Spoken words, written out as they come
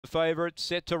The favourite,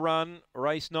 set to run.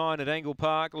 Race 9 at Angle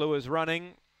Park. Lewis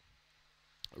running.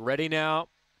 Ready now.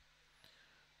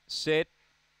 Set.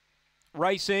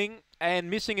 Racing. And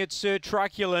missing it, Sir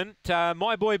Truculent.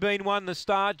 My Boy Bean won the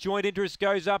start. Joint Interest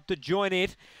goes up to join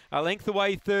it. A length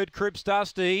away third, Crips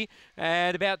Dusty.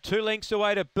 And about 2 lengths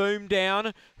away to Boom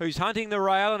Down, who's hunting the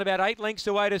rail. And about 8 lengths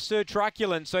away to Sir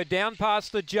Truculent. So down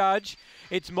past the judge,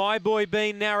 it's My Boy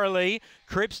Bean narrowly.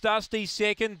 Crips Dusty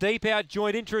second. Deep out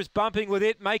Joint Interest bumping with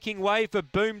it. Making way for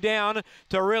Boom Down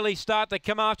to really start to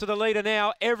come after the leader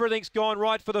now. Everything's gone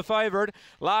right for the favourite.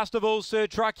 Last of all, Sir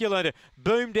Truculent.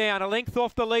 Boom Down, a length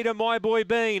off the leader, My Boy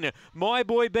Bean. My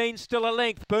Boy Bean still a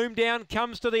length. Boom Down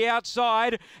comes to the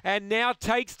outside and now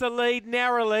takes the lead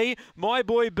narrowly. My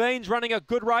Boy Bean's running a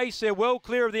good race. They're well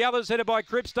clear of the others, headed by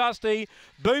Crips Dusty.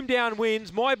 Boom Down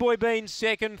wins. My Boy Bean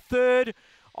second. Third,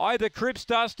 either Crips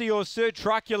Dusty or Sir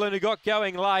Truculent, who got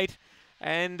going late.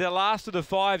 And last of the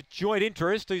 5, Joint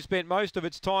Interest, who spent most of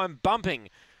its time bumping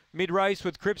mid-race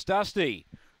with Crips Dusty.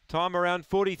 Time around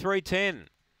 43.10.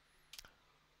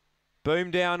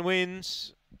 Boom Down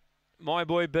wins. My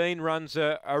Boy Bean runs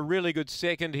a really good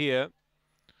second here.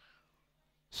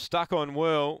 Stuck on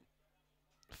well.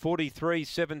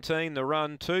 43.17 the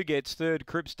run. 2 gets third.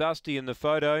 Crips Dusty in the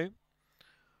photo.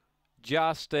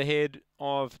 Just ahead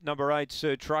of number 8,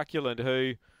 Sir Truculent,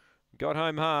 who got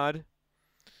home hard.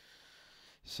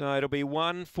 So it'll be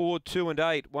 1, 4, 2 and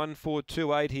 8. 1, 4,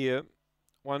 2, 8 here.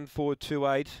 1, 4, 2,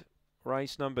 8.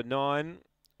 Race number 9.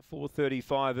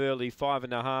 4:35 early.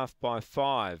 5.5 by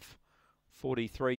 5. 43.